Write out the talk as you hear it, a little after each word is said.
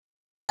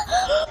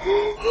What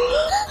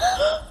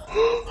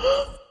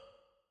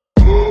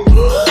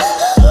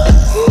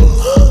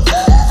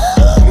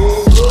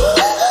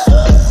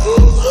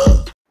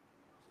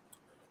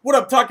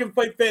up, Talking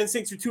Fight fans?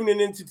 Thanks for tuning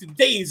in to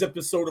today's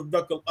episode of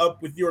Knuckle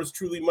Up with yours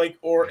truly, Mike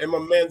Orr, and my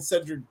man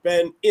Cedric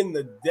Ben in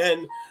the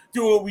den,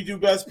 doing what we do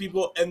best,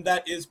 people, and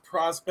that is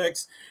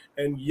prospects.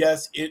 And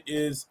yes, it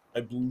is,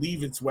 I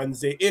believe it's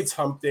Wednesday. It's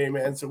hump day,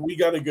 man, so we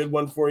got a good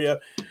one for you.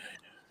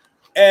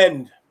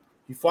 And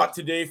he fought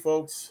today,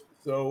 folks,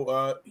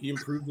 so he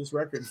improved his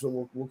record.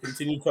 So we'll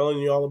continue telling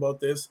you all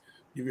about this,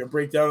 give you a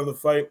breakdown of the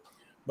fight.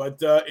 But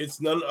it's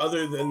none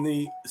other than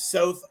the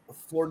South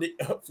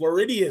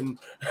Floridian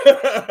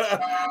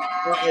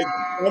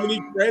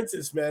Dominique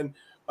Francis, man.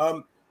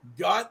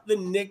 Got the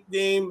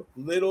nickname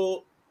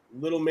Little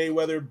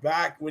Mayweather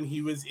back when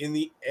he was in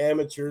the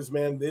amateurs,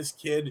 man. This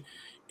kid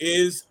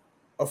is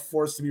a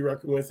force to be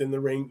reckoned with in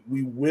the ring.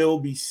 We will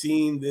be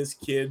seeing this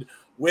kid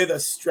with a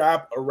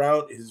strap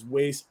around his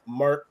waist.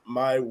 Mark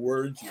my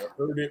words, you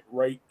heard it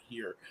right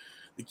here.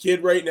 The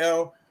kid right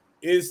now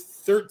is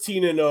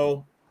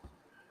 13-0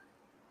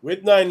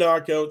 with 9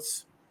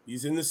 knockouts.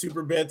 He's in the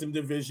super bantam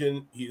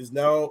division. He is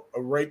now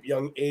a ripe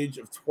young age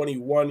of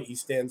 21. He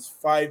stands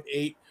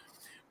 5'8",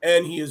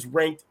 and he is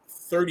ranked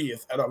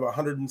 30th out of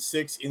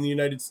 106 in the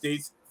United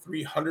States,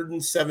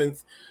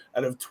 307th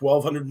out of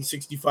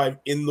 1,265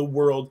 in the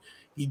world.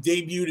 He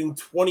debuted in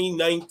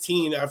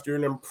 2019 after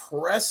an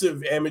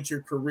impressive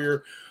amateur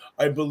career.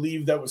 I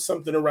believe that was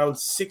something around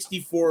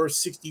 64 or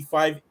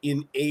 65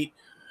 in 8.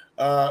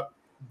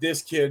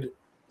 This kid,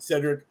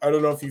 Cedric, I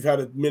don't know if you've had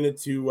a minute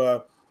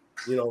to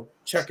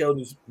check out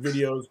his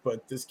videos,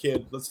 but this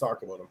kid, let's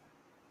talk about him.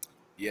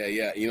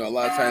 Yeah. A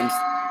lot of times,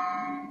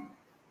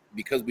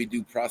 because we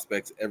do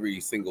prospects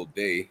every single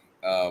day,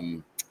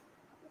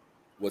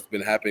 what's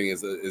been happening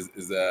is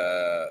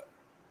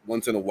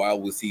once in a while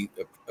we'll see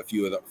a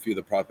few of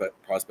the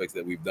prospects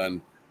that we've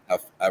done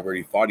have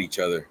already fought each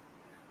other,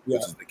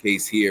 which is the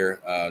case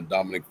here.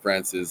 Dominic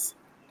Francis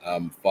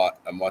I'm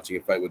watching a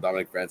fight with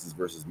Dominic Francis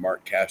versus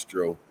Mark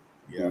Castro,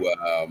 who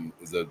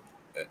is a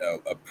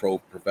pro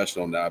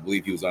professional now. I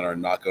believe he was on our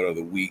knockout of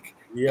the week.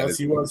 Yes,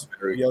 he was.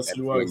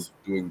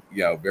 Doing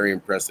very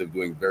impressive,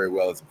 doing very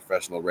well as a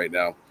professional right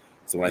now.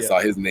 So when I saw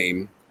his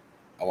name,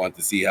 I wanted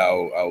to see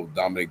how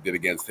Dominic did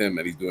against him,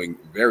 and he's doing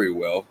very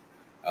well.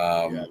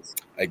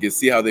 I can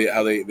see how they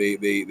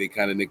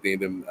kind of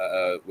nicknamed him.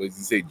 What did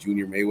you say,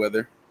 Junior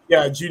Mayweather?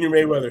 Yeah, Junior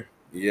Mayweather.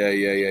 Yeah.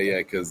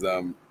 Because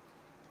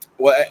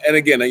well, and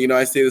again,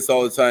 I say this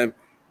all the time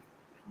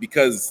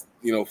because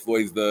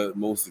Floyd's the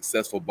most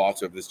successful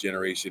boxer of this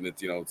generation.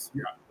 It's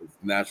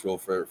natural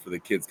for the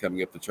kids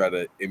coming up to try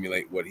to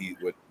emulate what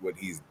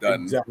he's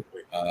done. Exactly.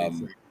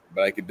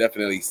 But I could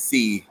definitely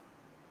see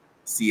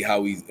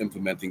how he's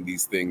implementing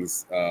these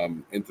things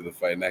into the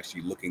fight and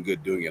actually looking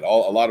good doing it. A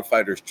lot of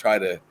fighters try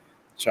to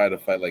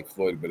fight like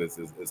Floyd, but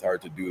it's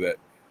hard to do that.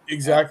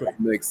 Exactly.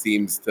 Dominic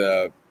seems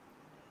to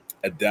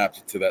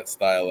adapt to that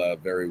style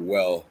very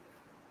well.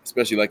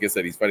 Especially, like I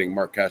said, he's fighting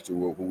Mark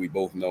Castro, who we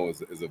both know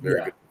is a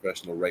very good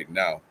professional right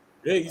now.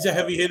 Yeah, he's a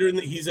heavy hitter.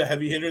 He's a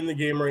heavy hitter in the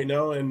game right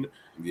now, and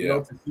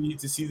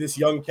to see this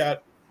young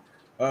cat,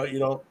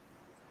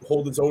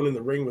 hold his own in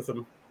the ring with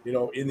him,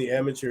 in the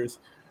amateurs,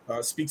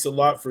 speaks a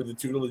lot for the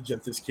tutelage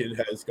that this kid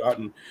has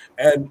gotten.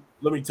 And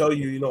let me tell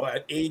you,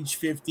 at age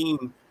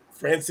 15,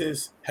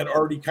 Francis had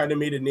already kind of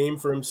made a name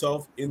for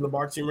himself in the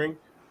boxing ring.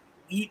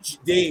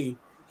 Each day,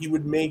 he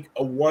would make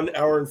a 1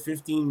 hour and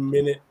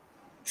 15-minute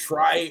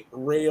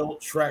tri-rail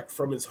trek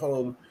from his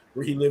home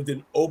where he lived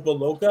in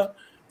Opa-locka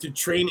to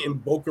train in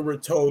Boca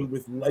Raton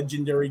with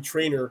legendary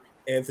trainer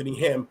Anthony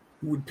Ham,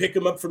 who would pick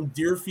him up from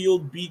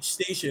Deerfield Beach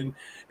Station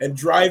and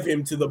drive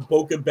him to the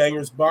Boca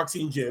Bangers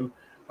boxing gym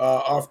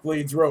off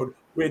Glades Road,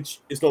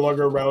 which is no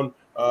longer around.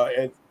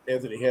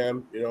 Anthony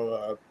Ham,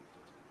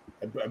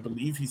 I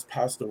believe he's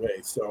passed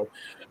away. So,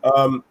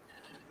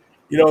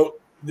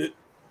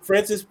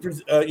 Francis,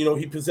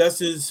 he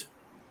possesses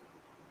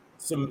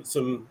some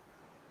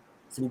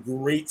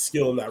great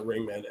skill in that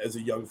ring, man, as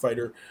a young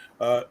fighter.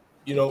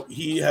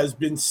 He has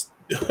been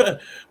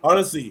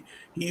honestly,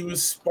 he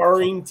was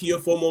sparring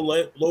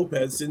Teofimo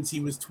Lopez since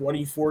he was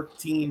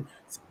 2014,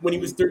 when he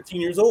was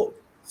 13 years old.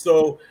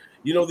 So,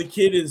 the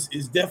kid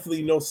is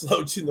definitely no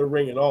slouch in the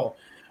ring at all.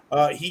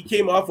 He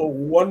came off a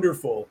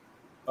wonderful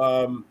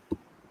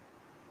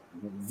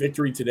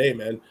victory today,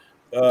 man.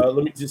 Let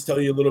me just tell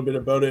you a little bit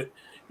about it.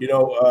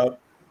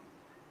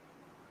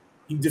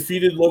 He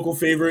defeated local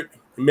favorite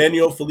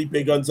Emmanuel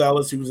Felipe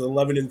Gonzalez, who was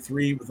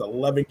 11-3 with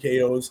 11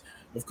 KOs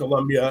of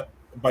Colombia.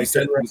 You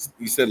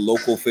said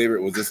local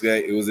favorite was this guy?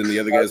 It was in the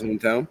other guy's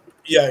hometown.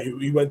 Yeah,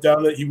 he went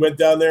down there. He went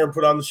down there and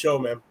put on the show,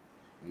 man.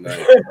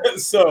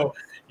 Nice. So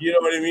you know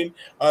what I mean.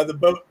 The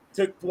bout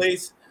took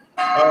place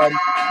in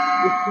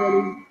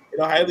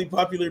a highly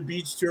popular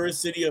beach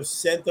tourist city of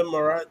Santa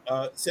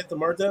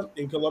Marta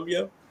in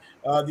Colombia.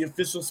 The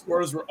official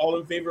scores were all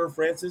in favor of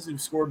Francis, who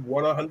scored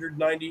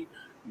 190,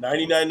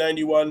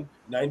 99-91,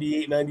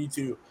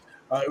 98-92.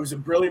 It was a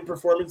brilliant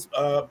performance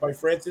by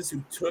Francis,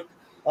 who took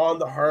on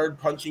the hard,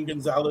 punching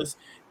Gonzalez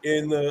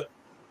in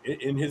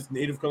his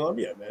native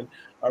Colombia, man.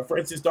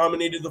 Francis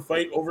dominated the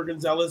fight over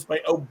Gonzalez by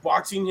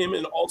outboxing him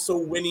and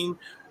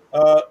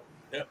uh,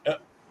 uh,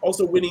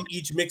 also winning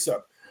each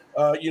mix-up.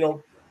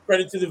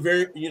 Credit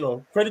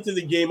to credit to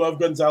the game of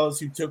Gonzalez,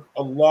 who took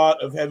a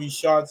lot of heavy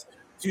shots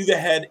to the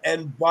head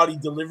and body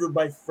delivered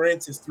by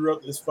Francis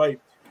throughout this fight.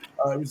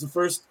 It was the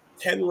first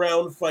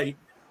 10-round fight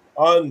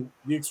on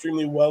the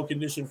extremely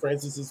well-conditioned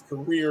Francis's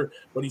career,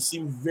 but he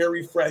seemed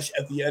very fresh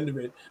at the end of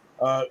it.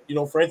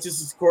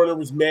 Francis's corner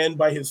was manned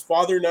by his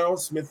father now,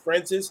 Smith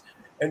Francis,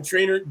 and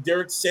trainer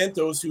Derek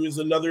Santos, who is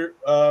another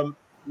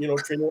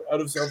trainer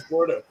out of South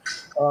Florida.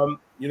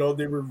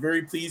 They were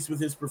very pleased with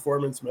his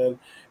performance, man.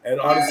 And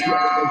honestly,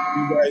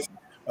 you guys,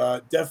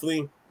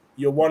 definitely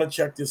you'll want to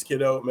check this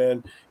kid out,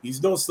 man.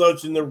 He's no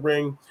slouch in the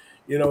ring.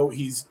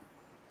 He's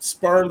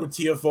sparring with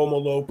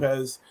Teofimo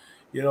Lopez.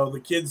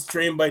 The kid's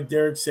trained by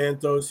Derek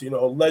Santos,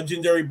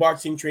 legendary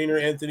boxing trainer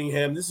Anthony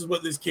Ham. This is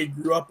what this kid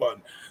grew up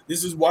on.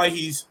 This is why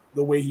he's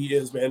the way he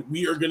is, man.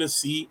 We are going to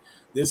see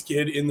this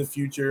kid in the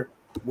future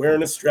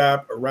wearing a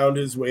strap around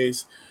his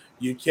waist.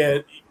 You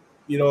can't,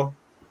 you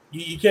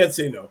can't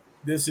say no.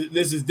 This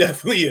is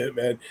definitely it,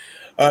 man.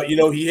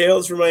 He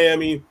hails from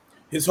Miami.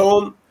 His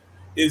home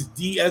is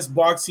DS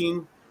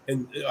Boxing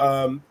and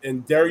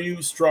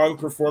Daru Strong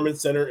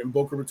Performance Center in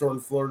Boca Raton,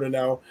 Florida,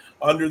 now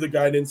under the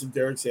guidance of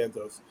Derek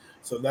Santos.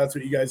 So that's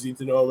what you guys need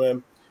to know,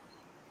 man.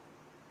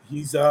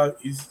 He's the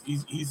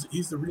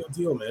real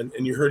deal, man,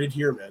 and you heard it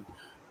here, man.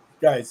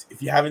 Guys,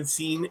 if you haven't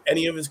seen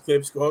any of his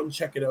clips, go out and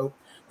check it out.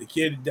 The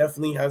kid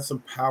definitely has some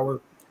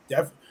power.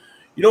 You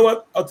know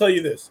what? I'll tell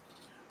you this.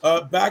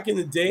 Back in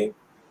the day,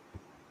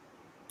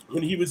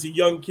 when he was a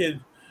young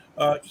kid,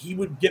 he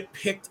would get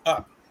picked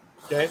up,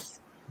 okay,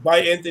 by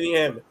Anthony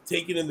Ham,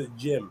 taken in the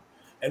gym.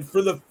 And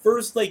for the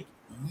first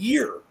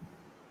year,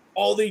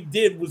 all they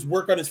did was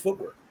work on his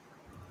footwork.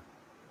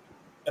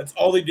 That's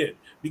all they did,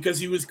 because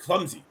he was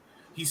clumsy.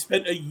 He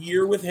spent a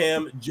year with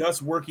Ham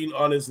just working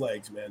on his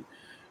legs, man.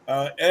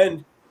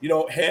 And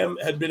Ham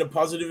had been a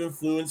positive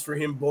influence for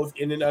him both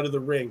in and out of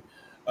the ring.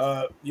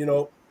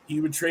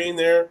 He would train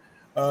there.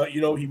 He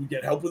would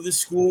get help with his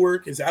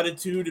schoolwork, his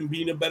attitude, and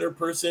being a better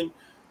person.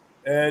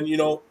 And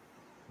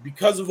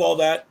because of all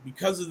that,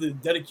 because of the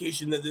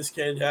dedication that this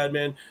kid had,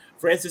 man,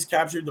 Francis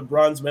captured the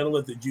bronze medal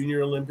at the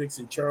Junior Olympics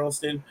in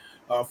Charleston.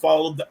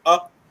 Followed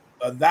up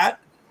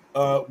that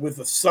with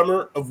a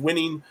summer of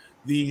winning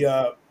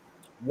the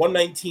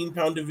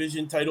 119-pound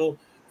division title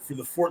for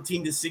the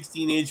 14 to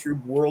 16 age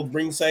group World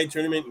Ringside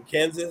Tournament in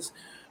Kansas.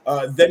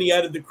 Then he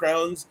added the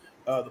crowns,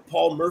 the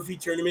Paul Murphy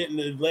Tournament in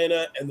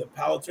Atlanta, and the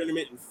PAL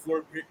Tournament in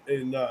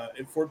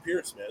Fort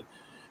Pierce, man.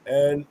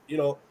 And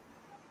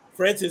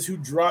Francis, who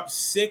dropped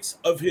 6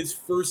 of his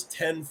first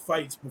 10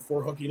 fights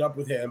before hooking up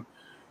with him,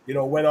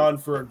 went on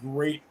for a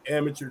great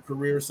amateur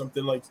career,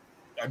 something like,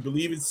 I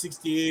believe it's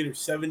 68 or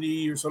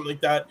 70 or something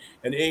like that,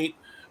 and 8.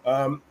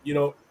 And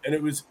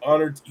it was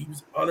honored. He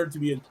was honored to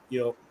be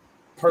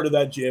part of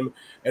that gym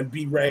and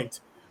be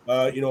ranked,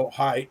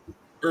 high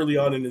early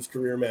on in his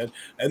career, man.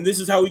 And this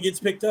is how he gets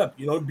picked up,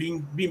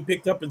 being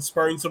picked up and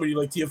sparring somebody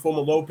like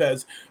Teofimo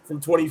Lopez from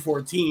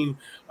 2014,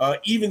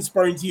 even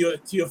sparring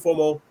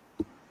Teofimo,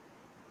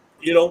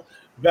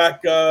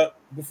 back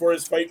before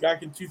his fight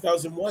back in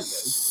 2001. Man.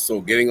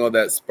 So getting all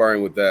that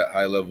sparring with that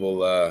high level,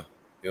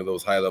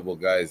 those high level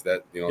guys,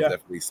 that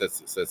definitely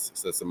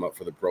sets him up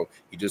for the pro.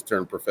 He just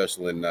turned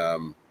professional in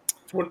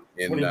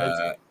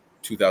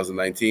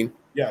 2019.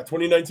 Yeah,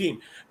 2019,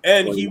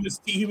 and he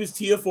was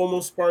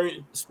Teofimo's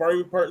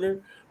sparring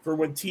partner for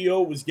when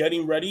Teo was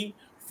getting ready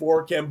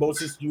for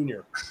Kambosos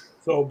Jr.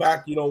 So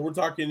back, we're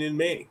talking in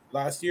May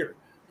last year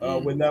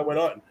when that went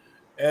on,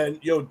 and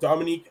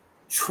Dominique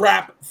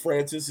Trap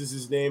Francis is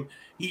his name.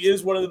 He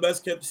is one of the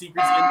best kept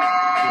secrets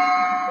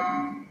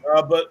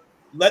but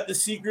let the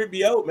secret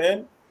be out,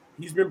 man.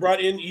 He's been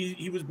brought in.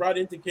 He was brought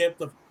into camp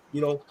to,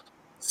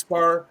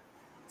 spar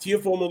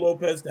Teofimo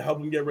Lopez to help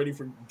him get ready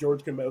for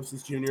George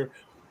Kambosos Jr.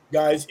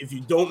 Guys, if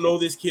you don't know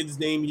this kid's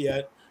name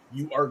yet,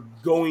 you are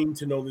going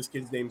to know this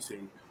kid's name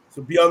soon.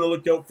 So be on the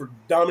lookout for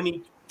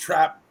Dominique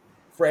Trap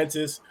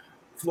Francis,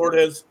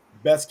 Florida's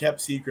best kept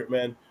secret,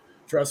 man.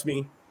 Trust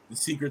me, the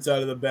secret's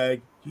out of the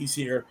bag. He's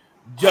here.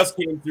 Just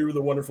came through with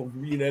a wonderful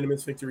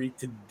unanimous victory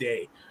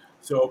today.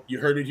 So you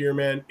heard it here,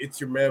 man.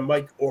 It's your man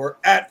Mike Orr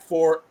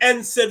 @4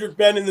 and Cedric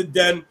Ben in the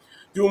den,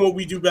 doing what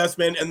we do best,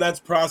 man, and that's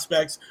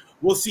prospects.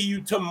 We'll see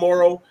you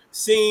tomorrow,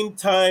 same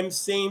time,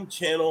 same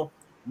channel,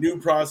 new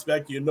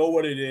prospect. You know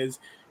what it is.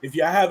 If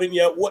you haven't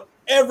yet,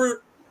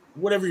 whatever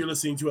you're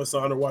listening to us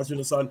on or watching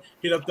us on,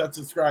 hit up that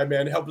subscribe,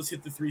 man. Help us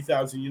hit the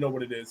 3,000. You know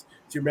what it is.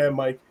 It's your man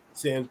Mike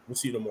saying we'll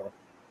see you tomorrow.